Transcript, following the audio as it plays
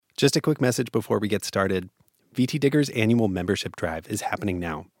Just a quick message before we get started. VT Digger's annual membership drive is happening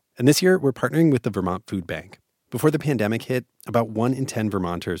now. And this year, we're partnering with the Vermont Food Bank. Before the pandemic hit, about 1 in 10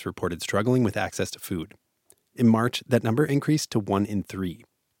 Vermonters reported struggling with access to food. In March, that number increased to 1 in 3.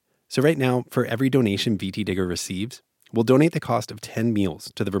 So right now, for every donation VT Digger receives, we'll donate the cost of 10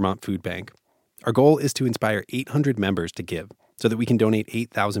 meals to the Vermont Food Bank. Our goal is to inspire 800 members to give so that we can donate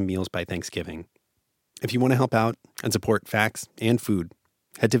 8,000 meals by Thanksgiving. If you want to help out and support facts and food,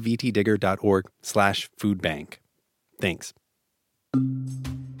 head to vtdigger.org/foodbank. Thanks.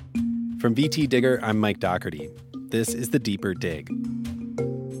 From VT Digger, I'm Mike Dougherty. This is The Deeper Dig.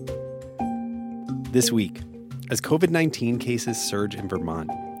 This week, as COVID-19 cases surge in Vermont,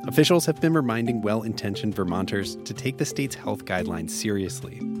 officials have been reminding well-intentioned Vermonters to take the state's health guidelines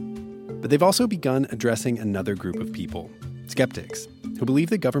seriously. But they've also begun addressing another group of people, skeptics, who believe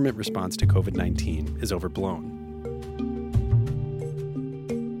the government response to COVID-19 is overblown.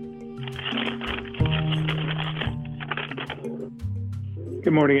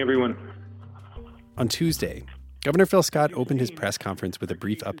 Good morning, everyone. On Tuesday, Governor Phil Scott opened his press conference with a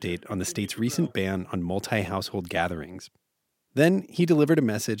brief update on the state's recent ban on multi-household gatherings. Then he delivered a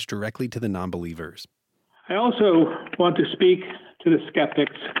message directly to the non-believers. I also want to speak to the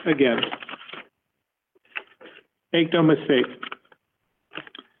skeptics again. Make no mistake.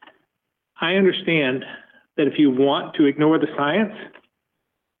 I understand that if you want to ignore the science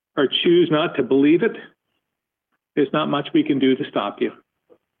or choose not to believe it, there's not much we can do to stop you.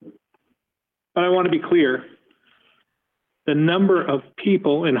 But I want to be clear. The number of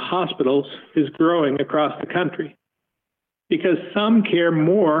people in hospitals is growing across the country because some care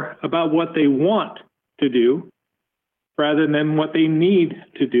more about what they want to do rather than what they need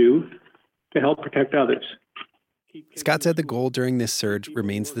to do to help protect others. Scott said the goal during this surge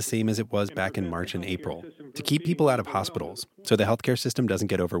remains the same as it was back in March and April, to keep people out of hospitals so the healthcare system doesn't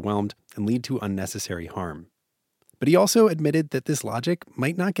get overwhelmed and lead to unnecessary harm. But he also admitted that this logic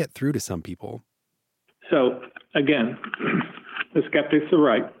might not get through to some people. So, again, the skeptics are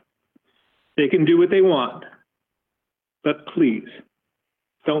right. They can do what they want. But please,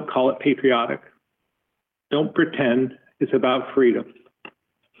 don't call it patriotic. Don't pretend it's about freedom.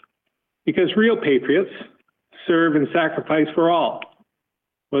 Because real patriots serve and sacrifice for all,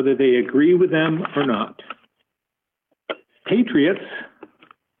 whether they agree with them or not. Patriots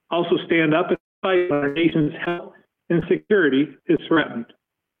also stand up and fight when our nation's health and security is threatened.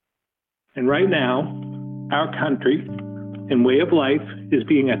 And right now, our country and way of life is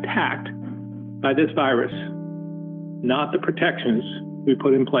being attacked by this virus, not the protections we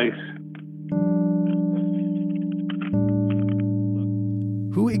put in place.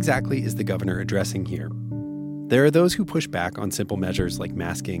 Who exactly is the governor addressing here? There are those who push back on simple measures like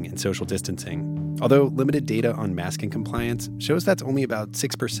masking and social distancing, although limited data on masking compliance shows that's only about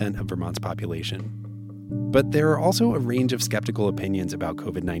 6% of Vermont's population. But there are also a range of skeptical opinions about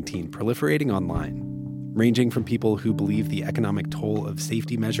COVID-19 proliferating online, ranging from people who believe the economic toll of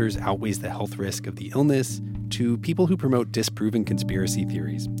safety measures outweighs the health risk of the illness to people who promote disproven conspiracy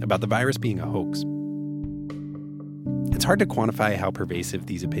theories about the virus being a hoax. It's hard to quantify how pervasive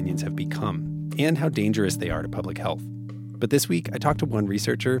these opinions have become and how dangerous they are to public health. But this week, I talked to one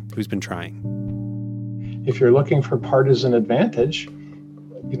researcher who's been trying. If you're looking for partisan advantage,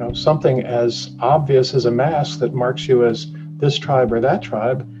 something as obvious as a mask that marks you as this tribe or that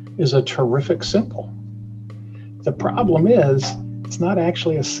tribe is a terrific symbol. The problem is, it's not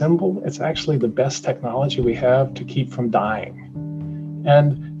actually a symbol, it's actually the best technology we have to keep from dying.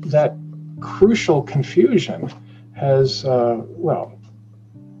 And that crucial confusion has,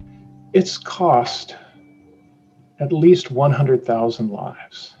 it's cost at least 100,000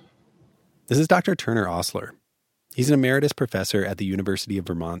 lives. This is Dr. Turner Osler. He's an emeritus professor at the University of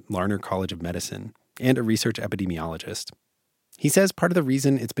Vermont Larner College of Medicine and a research epidemiologist. He says part of the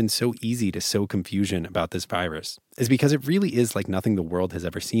reason it's been so easy to sow confusion about this virus is because it really is like nothing the world has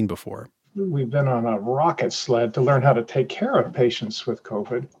ever seen before. We've been on a rocket sled to learn how to take care of patients with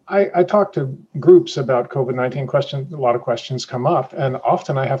COVID. I talk to groups about COVID-19 questions. A lot of questions come up. And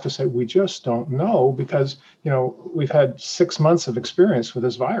often I have to say, we just don't know because, we've had 6 months of experience with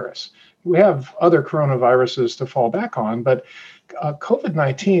this virus. We have other coronaviruses to fall back on, but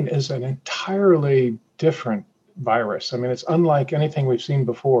COVID-19 is an entirely different virus. I mean, it's unlike anything we've seen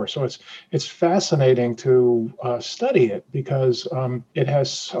before. So it's fascinating to study it because it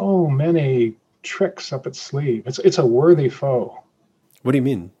has so many tricks up its sleeve. It's a worthy foe. What do you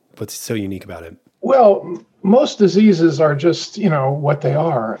mean? What's so unique about it? Well, most diseases are just, what they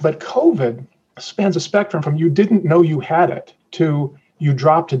are. But COVID spans a spectrum from you didn't know you had it to you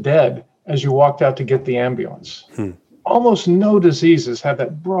dropped dead as you walked out to get the ambulance. almost no diseases have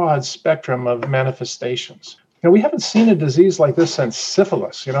that broad spectrum of manifestations. We haven't seen a disease like this since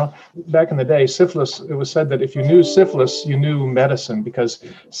syphilis. Back in the day, syphilis, it was said that if you knew syphilis, you knew medicine, because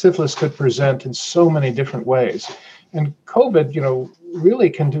syphilis could present in so many different ways. And COVID, really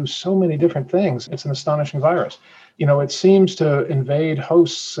can do so many different things. It's an astonishing virus. It seems to invade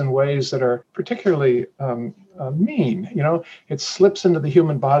hosts in ways that are particularly mean. It slips into the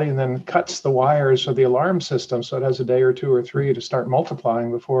human body and then cuts the wires of the alarm system, so it has a day or two or three to start multiplying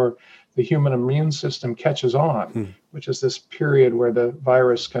before the human immune system catches on, which is this period where the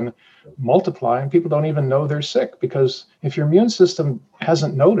virus can multiply and people don't even know they're sick, because if your immune system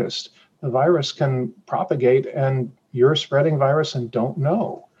hasn't noticed, the virus can propagate and you're spreading virus and don't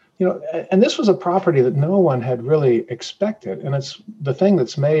know. And this was a property that no one had really expected. And it's the thing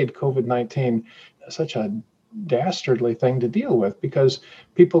that's made COVID-19 such a dastardly thing to deal with, because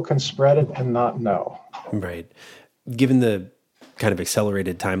people can spread it and not know. Right. Given the kind of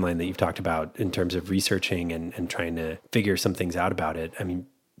accelerated timeline that you've talked about in terms of researching and trying to figure some things out about it,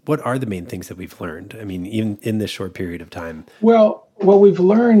 what are the main things that we've learned? Even in this short period of time? Well, we've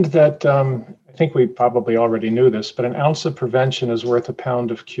learned that, I think we probably already knew this, but an ounce of prevention is worth a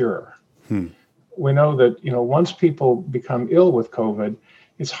pound of cure. We know that, once people become ill with COVID,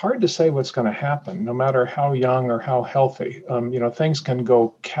 it's hard to say what's going to happen, no matter how young or how healthy. Things can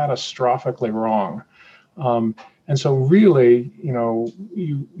go catastrophically wrong. And so really,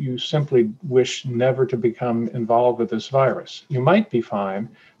 you simply wish never to become involved with this virus. You might be fine,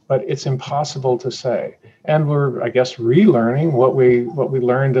 but it's impossible to say. And we're, I guess, relearning what we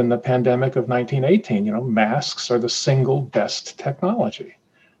learned in the pandemic of 1918. Masks are the single best technology.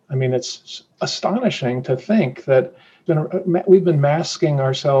 It's astonishing to think that we've been masking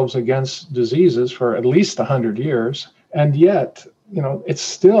ourselves against diseases for at least 100 years, and yet, it's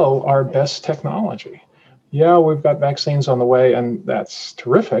still our best technology. Yeah, we've got vaccines on the way, and that's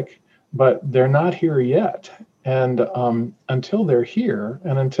terrific, but they're not here yet. And until they're here,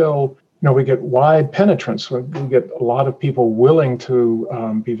 and until we get wide penetrance, we get a lot of people willing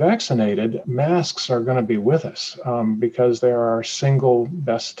to be vaccinated, masks are going to be with us because they are our single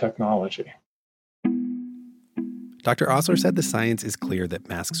best technology. Dr. Osler said the science is clear that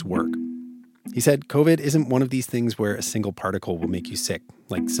masks work. He said COVID isn't one of these things where a single particle will make you sick,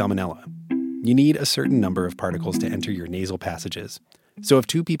 like salmonella. You need a certain number of particles to enter your nasal passages. So if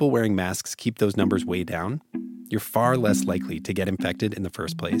two people wearing masks keep those numbers way down, you're far less likely to get infected in the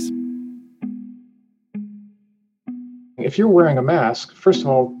first place. If you're wearing a mask, first of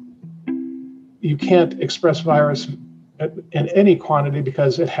all, you can't express virus in any quantity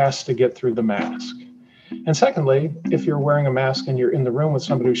because it has to get through the mask. And secondly, if you're wearing a mask and you're in the room with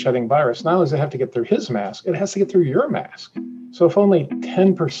somebody who's shedding virus, not only does it have to get through his mask, it has to get through your mask. So if only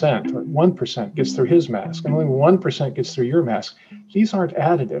 10% or 1% gets through his mask and only 1% gets through your mask, these aren't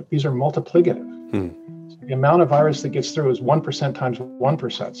additive, these are multiplicative. The amount of virus that gets through is 1% times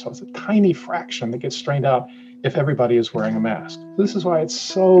 1%. So it's a tiny fraction that gets strained out if everybody is wearing a mask. This is why it's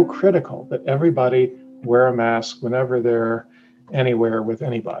so critical that everybody wear a mask whenever they're anywhere with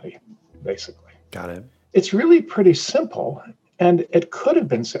anybody, basically. Got it. It's really pretty simple, and it could have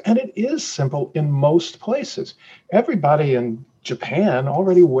been, and it is simple in most places. Everybody in Japan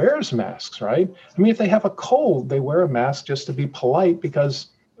already wears masks, right? If they have a cold, they wear a mask just to be polite, because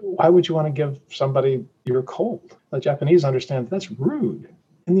why would you want to give somebody your cold? The Japanese understand that's rude.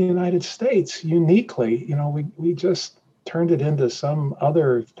 In the United States, uniquely, we just turned it into some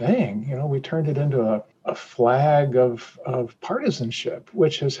other thing. We turned it into a flag of partisanship,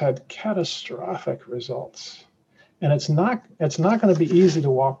 which has had catastrophic results. And it's not going to be easy to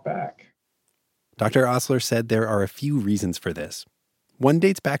walk back. Dr. Osler said there are a few reasons for this. One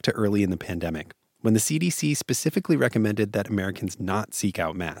dates back to early in the pandemic, when the CDC specifically recommended that Americans not seek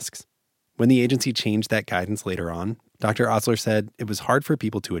out masks. When the agency changed that guidance later on, Dr. Osler said it was hard for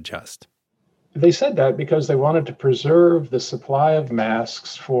people to adjust. They said that because they wanted to preserve the supply of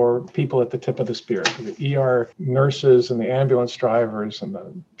masks for people at the tip of the spear, the ER nurses and the ambulance drivers and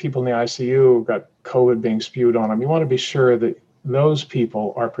the people in the ICU who got COVID being spewed on them. You want to be sure that those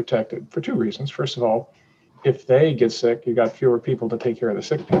people are protected for two reasons. First of all, if they get sick, you got fewer people to take care of the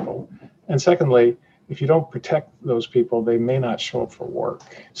sick people. And secondly, if you don't protect those people, they may not show up for work.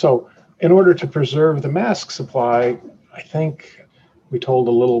 So in order to preserve the mask supply, I think we told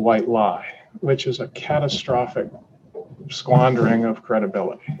a little white lie, which is a catastrophic squandering of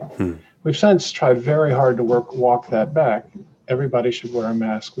credibility. We've since tried very hard to walk that back. Everybody should wear a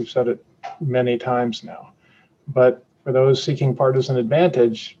mask. We've said it many times now. But for those seeking partisan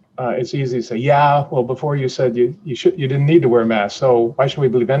advantage, it's easy to say, yeah, well, before you said you didn't need to wear a mask, so why should we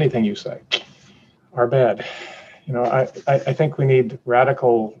believe anything you say? Our bad. I think we need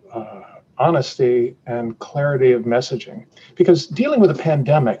radical honesty and clarity of messaging, because dealing with a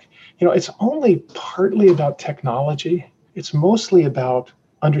pandemic, it's only partly about technology. It's mostly about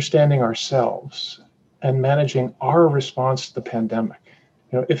understanding ourselves and managing our response to the pandemic.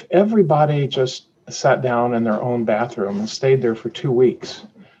 If everybody just sat down in their own bathroom and stayed there for 2 weeks,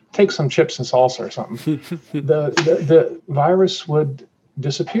 take some chips and salsa or something, the virus would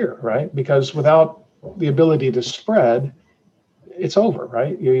disappear, right? Because without the ability to spread, it's over,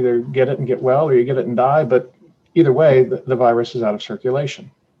 right? You either get it and get well, or you get it and die, but either way, the virus is out of circulation.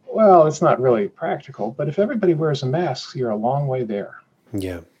 Well, it's not really practical, but if everybody wears a mask, you're a long way there.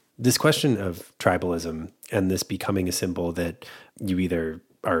 Yeah. This question of tribalism and this becoming a symbol that you either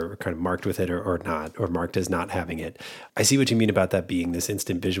are kind of marked with it or not, or marked as not having it. I see what you mean about that being this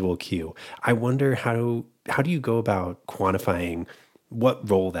instant visual cue. I wonder how do you go about quantifying what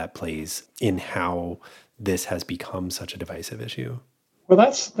role that plays in how this has become such a divisive issue? Well,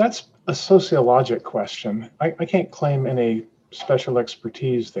 that's a sociologic question. I can't claim any special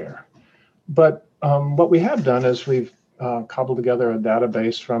expertise there. But what we have done is we've cobbled together a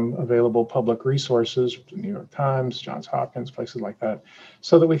database from available public resources, the New York Times, Johns Hopkins, places like that,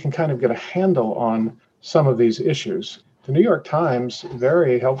 so that we can kind of get a handle on some of these issues. The New York Times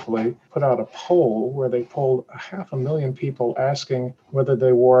very helpfully put out a poll where they polled 500,000 people asking whether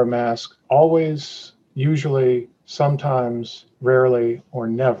they wore a mask always, usually, sometimes, rarely, or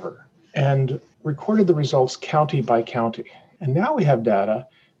never, and recorded the results county by county. And now we have data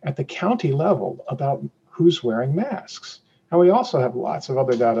at the county level about who's wearing masks. And we also have lots of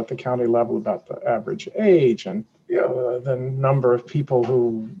other data at the county level about the average age and the number of people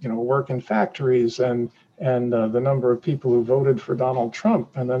who work in factories and the number of people who voted for Donald Trump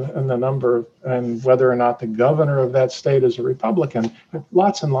and the number and whether or not the governor of that state is a Republican.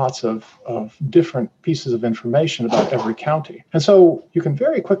 Lots and lots of different pieces of information about every county. And so you can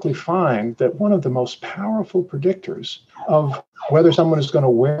very quickly find that one of the most powerful predictors of whether someone is going to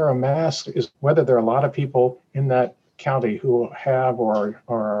wear a mask is whether there are a lot of people in that county who have or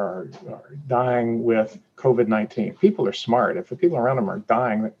are dying with COVID-19. People are smart. If the people around them are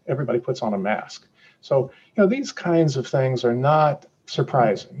dying, everybody puts on a mask. So, these kinds of things are not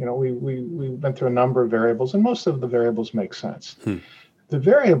surprising. We went through a number of variables, and most of the variables make sense. The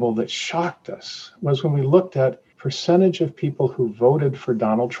variable that shocked us was when we looked at percentage of people who voted for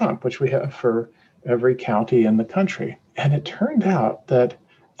Donald Trump, which we have for every county in the country. And it turned out that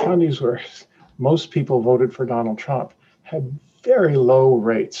counties where most people voted for Donald Trump had very low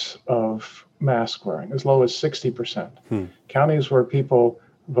rates of mask wearing, as low as 60%. Counties where people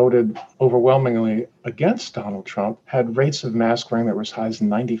voted overwhelmingly against Donald Trump had rates of mask wearing that were as high as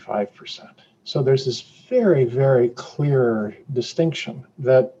 95%. So there's this very, very clear distinction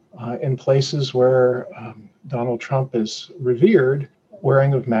that in places where Donald Trump is revered,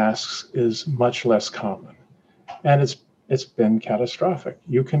 wearing of masks is much less common. And it's been catastrophic.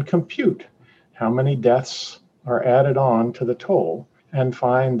 You can compute how many deaths are added on to the toll and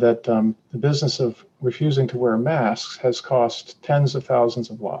find that the business of refusing to wear masks has cost tens of thousands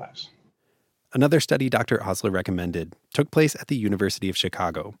of lives. Another study Dr. Osler recommended took place at the University of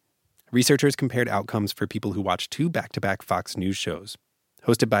Chicago. Researchers compared outcomes for people who watched 2 back-to-back Fox News shows,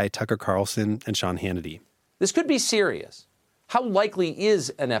 hosted by Tucker Carlson and Sean Hannity. This could be serious. How likely is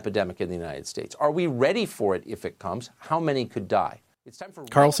an epidemic in the United States? Are we ready for it if it comes? How many could die? It's time for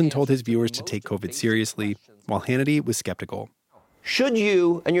Carlson told his viewers to take COVID seriously, while Hannity was skeptical. Should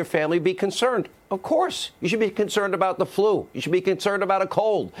you and your family be concerned? Of course. You should be concerned about the flu. You should be concerned about a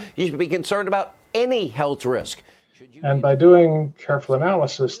cold. You should be concerned about any health risk. And by doing careful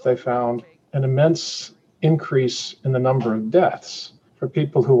analysis, they found an immense increase in the number of deaths for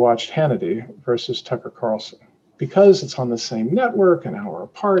people who watched Hannity versus Tucker Carlson. Because it's on the same network, an hour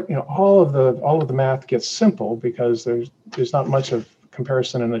apart, all of the math gets simple because there's not much of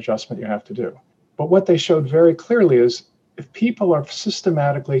comparison and adjustment you have to do. But what they showed very clearly is if people are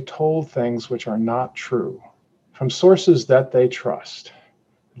systematically told things which are not true from sources that they trust,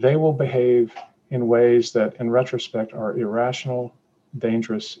 they will behave in ways that, in retrospect, are irrational,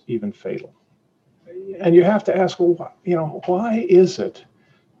 dangerous, even fatal. And you have to ask, well, why is it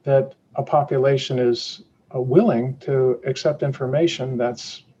that a population is willing to accept information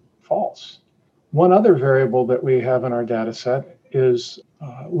that's false? One other variable that we have in our data set is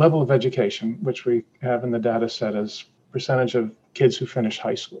level of education, which we have in the data set as percentage of kids who finish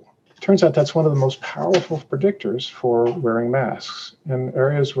high school. It turns out that's one of the most powerful predictors for wearing masks. In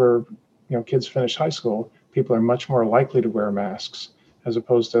areas where kids finish high school, people are much more likely to wear masks as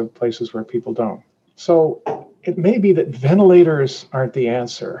opposed to places where people don't. So it may be that ventilators aren't the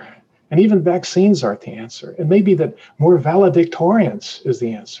answer, And even vaccines aren't the answer. It may be that more valedictorians is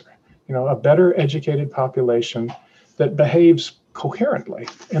the answer. A better educated population that behaves coherently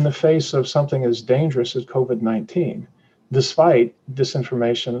in the face of something as dangerous as COVID-19, despite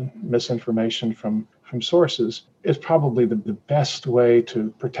disinformation, misinformation from sources, is probably the best way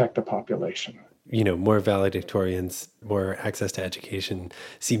to protect a population. More valedictorians, more access to education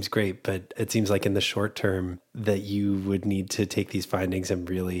seems great, but it seems like in the short term that you would need to take these findings and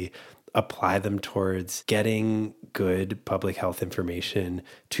really apply them towards getting good public health information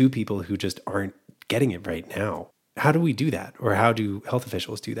to people who just aren't getting it right now. How do we do that? Or how do health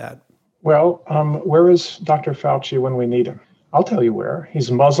officials do that? Well, where is Dr. Fauci when we need him? I'll tell you where. He's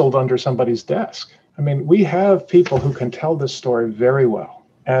muzzled under somebody's desk. I mean, we have people who can tell this story very well,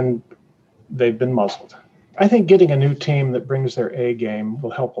 and they've been muzzled. I think getting a new team that brings their A game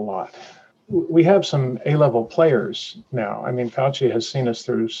will help a lot. We have some A-level players now. I mean, Fauci has seen us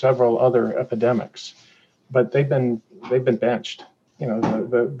through several other epidemics, but they've been benched.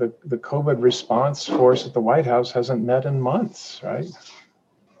 The COVID response force at the White House hasn't met in months, right?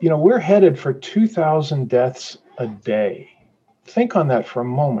 We're headed for 2,000 deaths a day. Think on that for a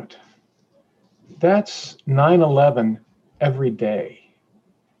moment. That's 9/11 every day.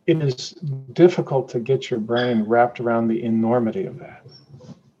 It is difficult to get your brain wrapped around the enormity of that.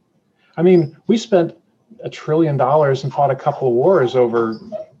 I mean, we spent $1 trillion and fought a couple of wars over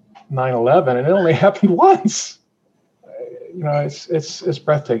 9/11, and it only happened once. It's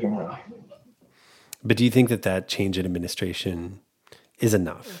breathtaking, really. But do you think that change in administration is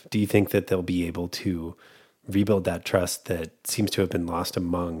enough? Do you think that they'll be able to rebuild that trust that seems to have been lost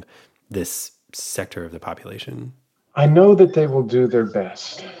among this sector of the population? I know that they will do their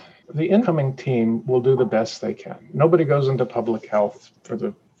best. The incoming team will do the best they can. Nobody goes into public health for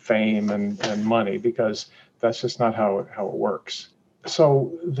the fame and money, because that's just not how it works.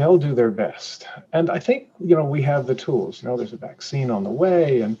 So they'll do their best. And I think, we have the tools. There's a vaccine on the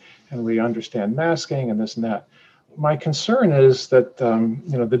way, and we understand masking and this and that. My concern is that,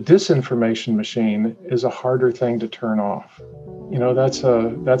 the disinformation machine is a harder thing to turn off.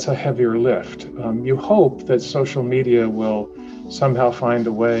 That's a heavier lift. You hope that social media will somehow find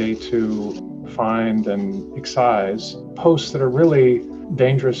a way to find and excise posts that are really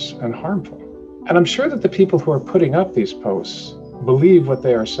dangerous and harmful. And I'm sure that the people who are putting up these posts believe what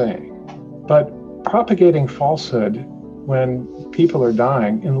they are saying. But propagating falsehood when people are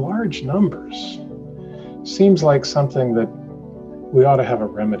dying in large numbers seems like something that we ought to have a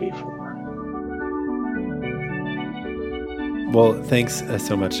remedy for. Well, thanks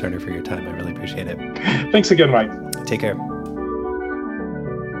so much, Larner, for your time. I really appreciate it. Thanks again, Mike. Take care.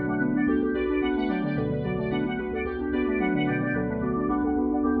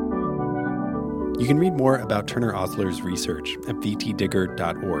 You can read more about Turner Osler's research at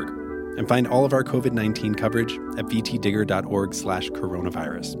vtdigger.org and find all of our COVID-19 coverage at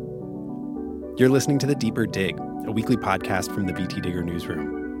vtdigger.org/coronavirus. You're listening to The Deeper Dig, a weekly podcast from the VT Digger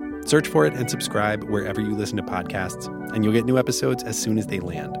newsroom. Search for it and subscribe wherever you listen to podcasts, and you'll get new episodes as soon as they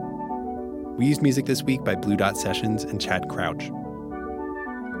land. We used music this week by Blue Dot Sessions and Chad Crouch.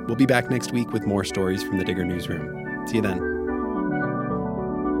 We'll be back next week with more stories from the Digger newsroom. See you then.